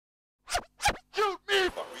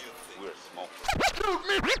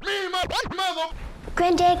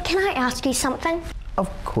Granddad, can I ask you something? Of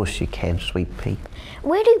course you can, sweet pea.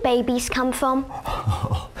 Where do babies come from?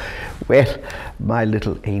 Well, my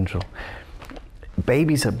little angel,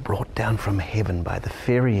 babies are brought down from heaven by the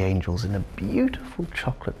fairy angels in a beautiful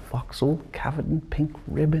chocolate box, all covered in pink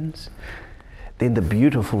ribbons. Then the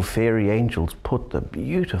beautiful fairy angels put the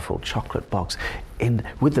beautiful chocolate box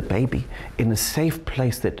with the baby in a safe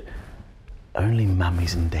place that only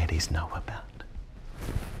mummies and daddies know about.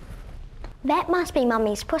 That must be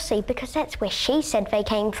Mummy's pussy, because that's where she said they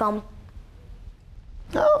came from.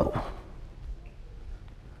 Oh.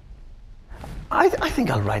 I think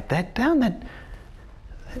I'll write that down. That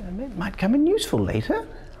might come in useful later.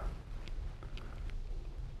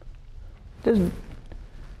 Doesn't...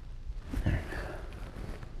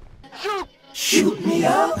 Shoot me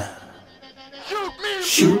up.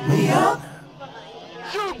 Shoot me up.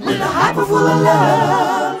 With a hyper full of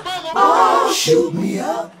love. Oh, shoot me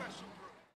up.